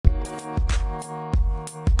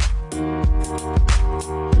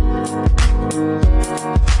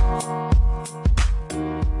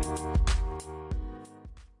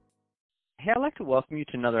like to welcome you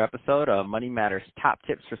to another episode of Money Matters Top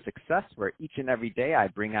Tips for Success, where each and every day I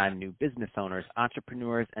bring on new business owners,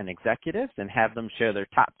 entrepreneurs, and executives and have them share their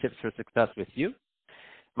top tips for success with you.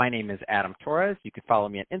 My name is Adam Torres. You can follow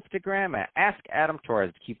me on Instagram at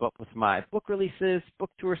AskAdamTorres to keep up with my book releases,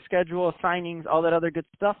 book tour schedule, signings, all that other good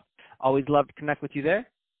stuff. Always love to connect with you there.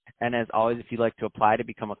 And as always, if you'd like to apply to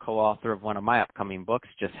become a co-author of one of my upcoming books,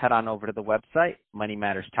 just head on over to the website,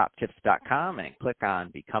 moneymatterstoptips.com, and click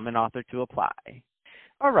on Become an Author to apply.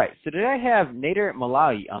 All right, so today I have Nader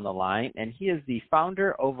Malawi on the line, and he is the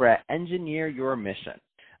founder over at Engineer Your Mission.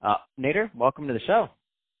 Nader, welcome to the show.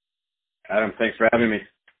 Adam, thanks for having me.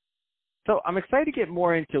 So I'm excited to get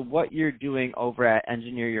more into what you're doing over at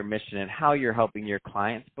Engineer Your Mission and how you're helping your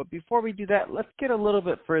clients. But before we do that, let's get a little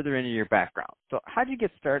bit further into your background. So how did you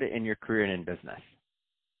get started in your career and in business?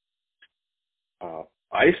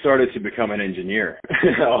 I started to become an engineer,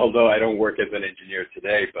 although I don't work as an engineer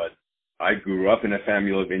today. But I grew up in a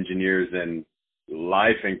family of engineers, and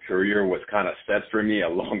life and career was kind of set for me a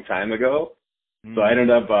long time ago. So I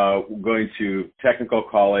ended up going to technical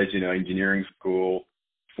college, engineering school.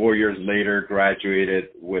 4 years later, graduated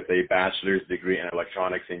with a bachelor's degree in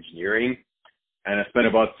electronics engineering, and I spent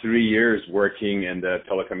about 3 years working in the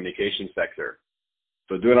telecommunications sector.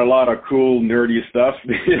 So doing a lot of cool, nerdy stuff,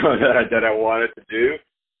 that I wanted to do.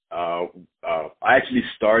 I actually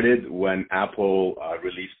started when Apple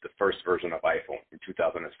released the first version of iPhone in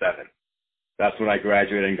 2007. That's when I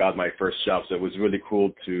graduated and got my first job. So it was really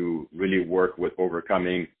cool to really work with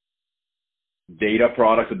overcoming data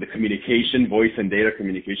products of the voice and data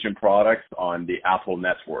communication products on the Apple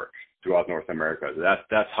network throughout North America. So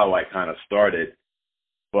that's how I kind of started.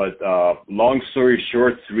 But long story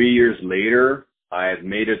short, 3 years later, I had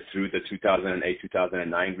made it through the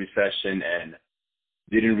 2008-2009 recession and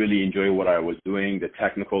didn't really enjoy what I was doing. The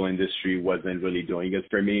technical industry wasn't really doing it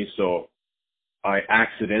for me. So I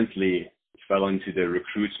accidentally fell into the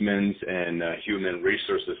recruitment and human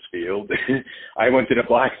resources field. I went to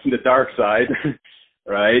the dark side,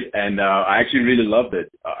 right? And I actually really loved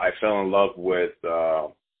it. I fell in love with,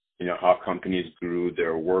 how companies grew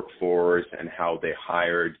their workforce and how they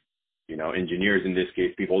hired, engineers, in this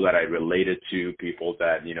case, people that I related to, people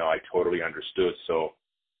that, I totally understood. So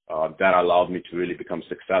that allowed me to really become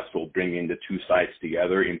successful, bringing the two sides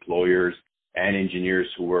together, employers and engineers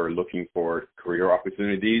who were looking for career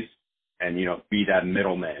opportunities. And, be that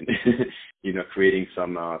middleman, creating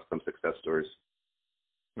some success stories.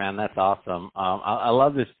 Man, that's awesome. I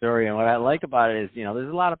love this story. And what I like about it is,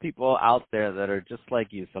 there's a lot of people out there that are just like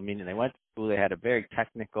you. So, meaning they went to school, they had a very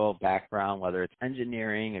technical background, whether it's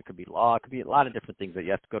engineering, it could be law, it could be a lot of different things that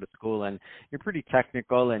you have to go to school. And you're pretty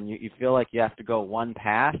technical and you feel like you have to go one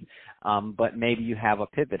path, but maybe you have a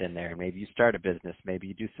pivot in there. Maybe you start a business, maybe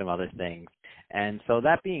you do some other things. And so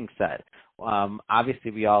that being said, obviously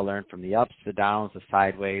we all learn from the ups, the downs, the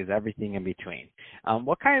sideways, everything in between.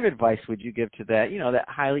 What kind of advice would you give to that, that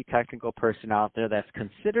highly technical person out there that's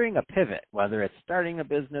considering a pivot, whether it's starting a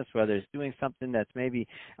business, whether it's doing something that's maybe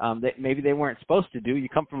they weren't supposed to do? You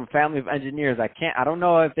come from a family of engineers. I don't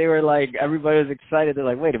know if they were like, everybody was excited. They're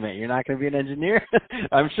like, wait a minute, you're not going to be an engineer?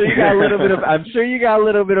 I'm sure you got a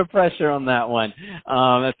little bit of pressure on that one.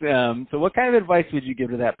 So what kind of advice would you give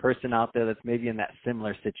to that person out there that's maybe in that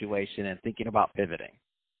similar situation and thinking about pivoting?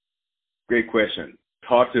 Great question.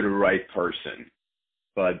 Talk to the right person,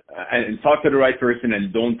 and talk to the right person,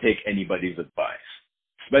 and don't take anybody's advice.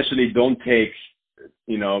 Especially don't take,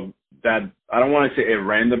 that, I don't want to say a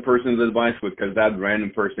random person's advice, because that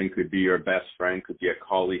random person could be your best friend, could be a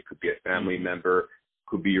colleague, could be a family member,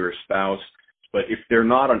 could be your spouse. But if they're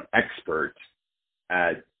not an expert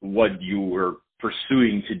at what you were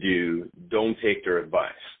pursuing to do, don't take their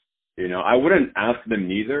advice. I wouldn't ask them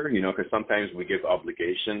neither, because sometimes we give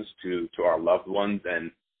obligations to our loved ones, and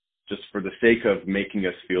just for the sake of making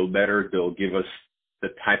us feel better, they'll give us the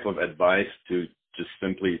type of advice to just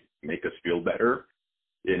simply make us feel better,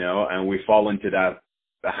 and we fall into the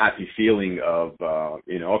happy feeling of,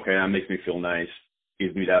 okay, that makes me feel nice,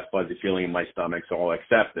 gives me that fuzzy feeling in my stomach, so I'll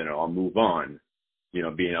accept it, and I'll move on,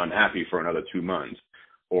 being unhappy for another 2 months,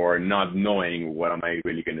 or not knowing what am I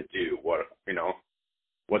really going to do,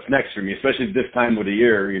 what's next for me, especially this time of the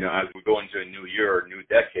year, as we go into a new year or new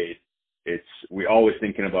decade, we're always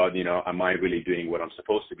thinking about, am I really doing what I'm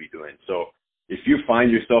supposed to be doing? So if you find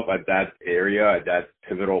yourself at that area, at that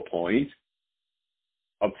pivotal point,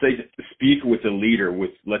 I'd say speak with a leader,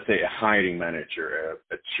 with, let's say, a hiring manager,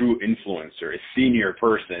 a true influencer, a senior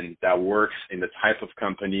person that works in the type of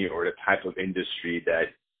company or the type of industry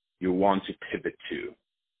that you want to pivot to.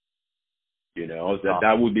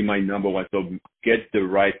 That would be my number one. So get the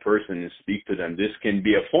right person and speak to them. This can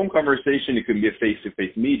be a phone conversation. It can be a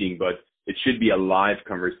face-to-face meeting, but it should be a live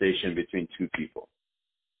conversation between two people.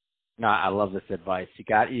 No, I love this advice. You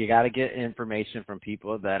got to get information from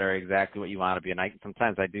people that are exactly what you want to be. And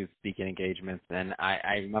sometimes I do speaking engagements, and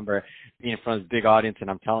I remember being in front of this big audience, and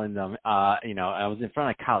I'm telling them, I was in front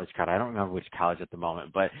of a college crowd. I don't remember which college at the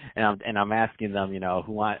moment, but I'm asking them,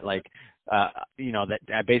 who want that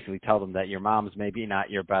I basically tell them that your mom's maybe not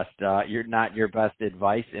your best, you're not your best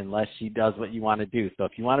advice unless she does what you want to do. So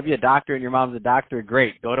if you want to be a doctor and your mom's a doctor,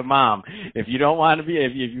 great, go to mom. If you don't want to be,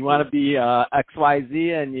 if you want to be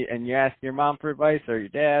XYZ and you ask your mom for advice, or your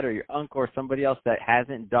dad or your uncle or somebody else that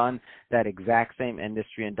hasn't done that exact same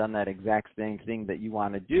industry and done that exact same thing that you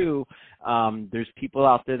want to do, there's people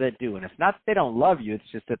out there that do. And it's not that they don't love you,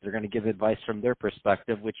 it's just that they're going to give advice from their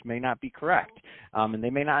perspective, which may not be correct, and they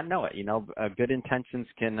may not know it. Good intentions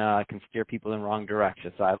can steer people in the wrong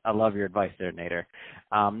direction. So I love your advice there, Nader.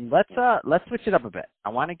 Let's switch it up a bit. I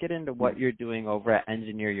want to get into what you're doing over at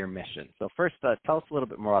Engineer Your Mission. So first, tell us a little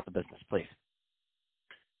bit more about the business, please.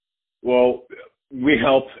 Well, we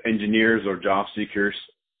help engineers or job seekers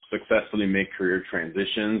successfully make career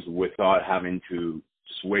transitions without having to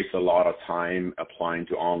just waste a lot of time applying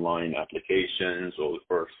to online applications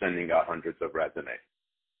or sending out hundreds of resumes.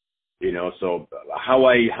 So how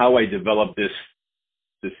I developed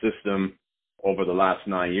this system over the last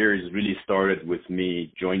 9 years really started with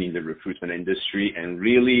me joining the recruitment industry and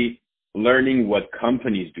really learning what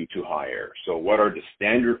companies do to hire. So what are the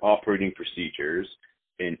standard operating procedures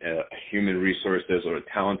in a human resources or a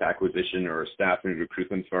talent acquisition or a staffing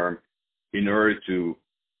recruitment firm in order to,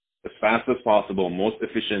 as fast as possible, most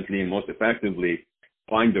efficiently and most effectively,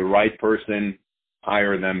 find the right person,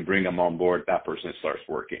 hire them, bring them on board, that person starts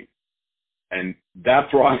working. And that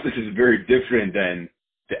process is very different than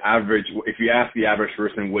the average. If you ask the average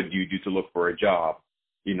person, what do you do to look for a job?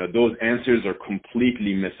 Those answers are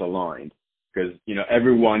completely misaligned because,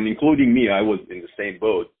 everyone, including me, I was in the same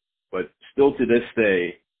boat, but still to this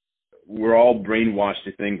day, we're all brainwashed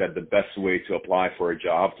to think that the best way to apply for a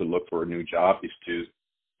job, to look for a new job is to,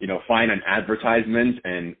 find an advertisement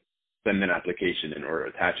and send an application in or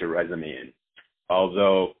attach a resume in.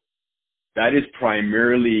 Although that is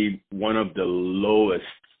primarily one of the lowest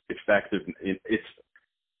effective.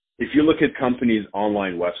 If you look at companies'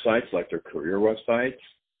 online websites, like their career websites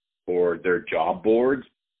or their job boards,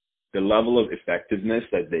 the level of effectiveness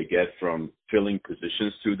that they get from filling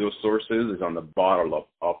positions through those sources is on the bottom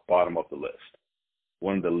of the list.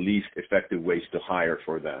 One of the least effective ways to hire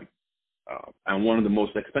for them, and one of the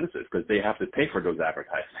most expensive because they have to pay for those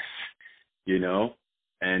advertisements.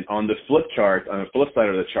 And on the flip side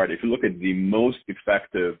of the chart, if you look at the most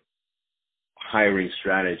effective hiring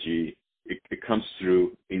strategy, it comes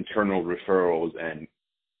through internal referrals, and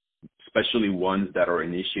especially ones that are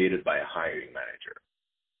initiated by a hiring manager.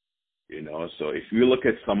 So if you look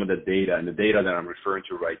at some of the data, and the data that I'm referring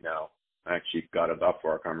to right now, I actually got it up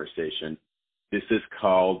for our conversation. This is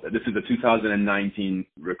the 2019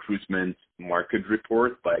 recruitment market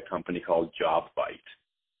report by a company called JobVite.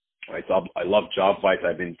 Right, so I love JobVite.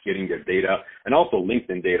 I've been getting their data and also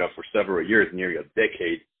LinkedIn data for several years, nearly a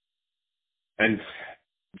decade, and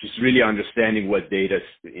just really understanding what data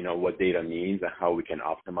means and how we can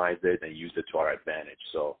optimize it and use it to our advantage.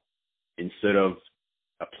 So instead of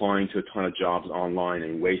applying to a ton of jobs online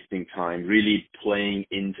and wasting time, really playing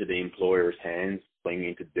into the employer's hands, playing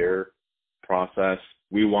into their process,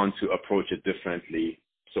 we want to approach it differently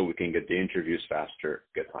so we can get the interviews faster,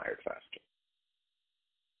 get hired faster.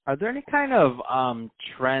 Are there any kind of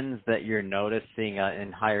trends that you're noticing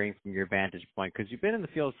in hiring from your vantage point? Because you've been in the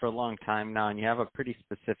field for a long time now, and you have a pretty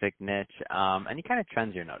specific niche. Any kind of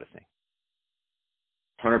trends you're noticing?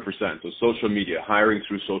 100%. So social media, hiring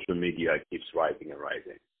through social media keeps rising and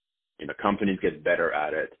rising. Companies get better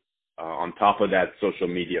at it. On top of that, social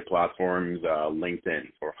media platforms,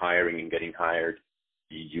 LinkedIn, for hiring and getting hired,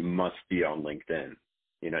 you must be on LinkedIn.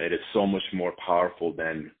 It is so much more powerful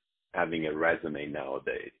than having a resume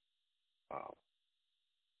nowadays.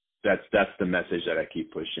 That's the message that I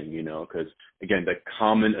keep pushing, because again, the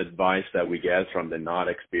common advice that we get from the not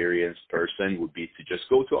experienced person would be to just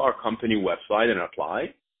go to our company website and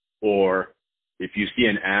apply. Or if you see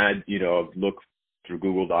an ad, look through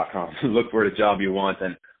google.com, look for the job you want,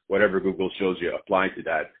 and whatever Google shows you, apply to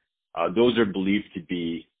that. Those are believed to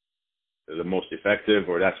be the most effective,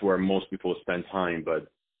 or that's where most people spend time. But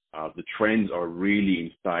the trends are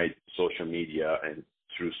really inside social media and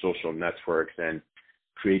through social networks and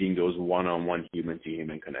creating those one-on-one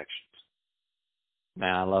human-to-human connections.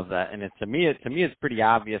 Man, I love that. And to me, it's pretty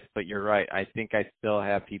obvious, but you're right. I think I still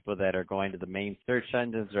have people that are going to the main search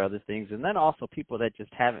engines or other things, and then also people that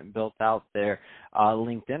just haven't built out their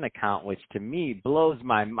LinkedIn account, which to me blows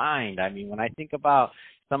my mind. I mean, when I think about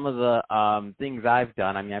some of the things I've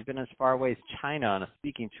done, I mean, I've been as far away as China on a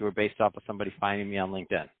speaking tour based off of somebody finding me on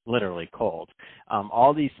LinkedIn, literally cold.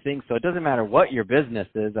 All these things. So it doesn't matter what your business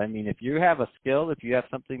is. I mean, if you have a skill, if you have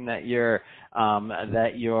something that you're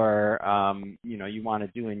you want to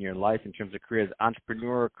do in your life in terms of careers,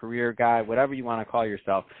 entrepreneur, career guy, whatever you want to call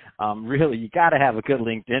yourself, really you got to have a good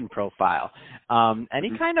LinkedIn profile.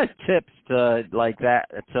 Any kind of tips to like that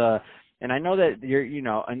and I know that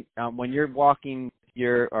when you're walking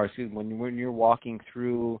when you're walking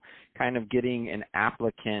through kind of getting an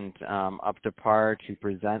applicant up to par to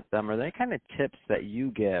present them, are there any kind of tips that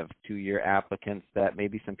you give to your applicants that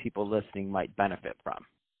maybe some people listening might benefit from?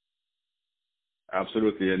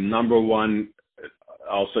 Absolutely. The number one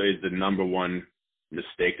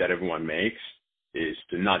mistake that everyone makes is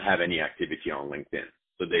to not have any activity on LinkedIn.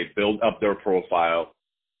 So they build up their profile,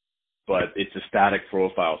 but it's a static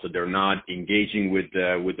profile. So they're not engaging with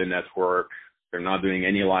the network. They're not doing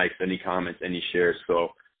any likes, any comments, any shares.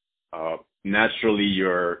 So naturally,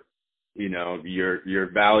 your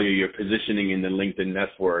value, your positioning in the LinkedIn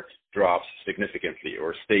network drops significantly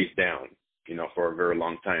or stays down, for a very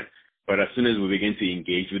long time. But as soon as we begin to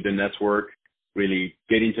engage with the network, really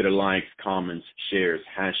get into the likes, comments, shares,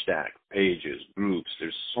 hashtag, pages, groups,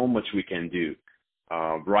 there's so much we can do.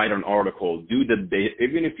 Write an article,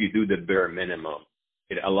 even if you do the bare minimum,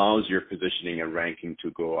 it allows your positioning and ranking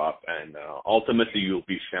to go up, and ultimately you'll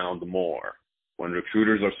be found more. When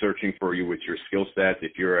recruiters are searching for you with your skill set,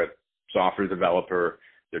 if you're a software developer,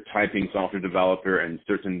 they're typing software developer and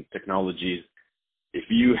certain technologies. If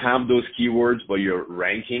you have those keywords, but your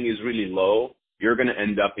ranking is really low, you're going to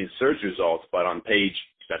end up in search results, but on page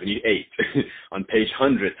 78, on page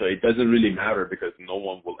 100. So it doesn't really matter because no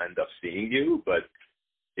one will end up seeing you. But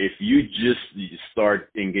if you just start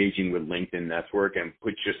engaging with LinkedIn network and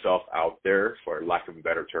put yourself out there, for lack of a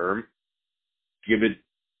better term, give it,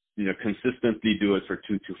 consistently do it for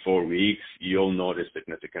 2 to 4 weeks, you'll notice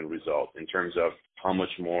significant results in terms of how much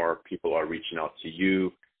more people are reaching out to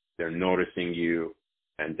you, they're noticing you,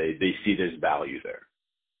 and they see this value there.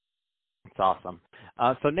 That's awesome.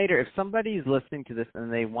 So Nader, if somebody's listening to this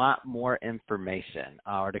and they want more information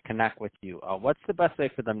or to connect with you, what's the best way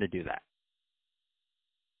for them to do that?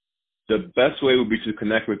 The best way would be to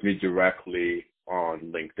connect with me directly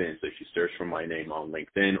on LinkedIn. So if you search for my name on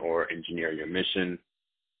LinkedIn or Engineer Your Mission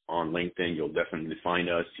on LinkedIn, you'll definitely find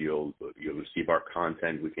us. You'll receive our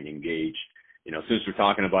content. We can engage. Since we're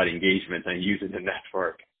talking about engagement and using the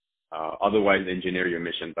network, otherwise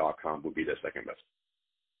engineeryourmission.com would be the second best.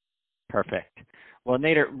 Perfect. Well,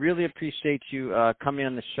 Nader, really appreciate you coming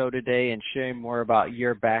on the show today and sharing more about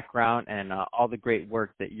your background and all the great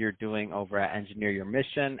work that you're doing over at Engineer Your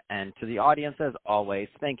Mission. And to the audience, as always,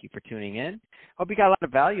 thank you for tuning in. Hope you got a lot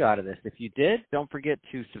of value out of this. If you did, don't forget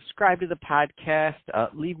to subscribe to the podcast,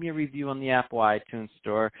 leave me a review on the Apple iTunes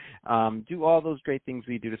Store, do all those great things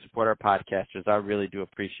we do to support our podcasters. I really do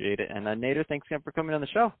appreciate it. And Nader, thanks again for coming on the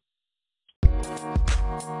show.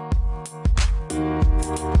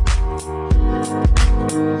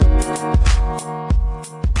 Thank you.